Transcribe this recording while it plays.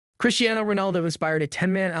Cristiano Ronaldo inspired a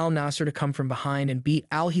 10-man Al-Nassr to come from behind and beat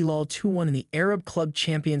Al-Hilal 2-1 in the Arab Club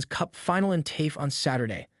Champions Cup final in Taif on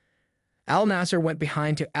Saturday. Al-Nassr went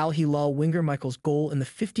behind to Al-Hilal winger Michael's goal in the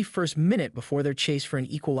 51st minute before their chase for an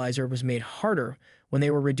equalizer was made harder when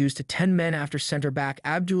they were reduced to 10 men after centre-back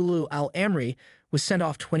Abdullah Al-Amri was sent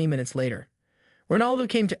off 20 minutes later. Ronaldo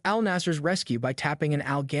came to Al-Nassr's rescue by tapping an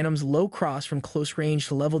Al-Ghanim's low cross from close range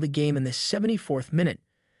to level the game in the 74th minute.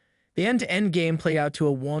 The end-to-end game played out to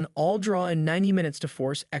a 1-all draw in 90 minutes to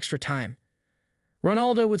force extra time.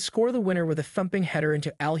 Ronaldo would score the winner with a thumping header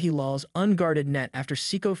into Al-Hilal's unguarded net after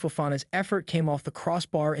Seko Fofana's effort came off the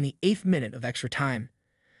crossbar in the 8th minute of extra time.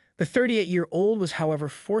 The 38-year-old was, however,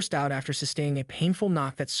 forced out after sustaining a painful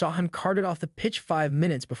knock that saw him carted off the pitch 5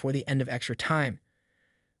 minutes before the end of extra time.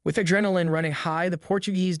 With adrenaline running high, the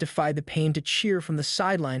Portuguese defied the pain to cheer from the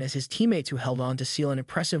sideline as his teammates who held on to seal an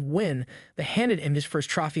impressive win that handed him his first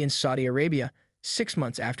trophy in Saudi Arabia 6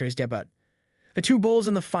 months after his debut. The 2 goals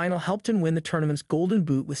in the final helped him win the tournament's Golden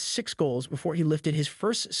Boot with 6 goals before he lifted his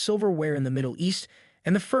first silverware in the Middle East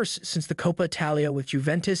and the first since the Coppa Italia with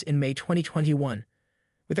Juventus in May 2021.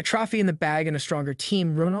 With a trophy in the bag and a stronger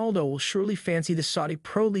team, Ronaldo will surely fancy the Saudi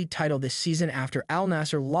Pro League title this season after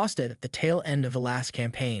Al-Nassr lost it at the tail end of the last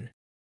campaign.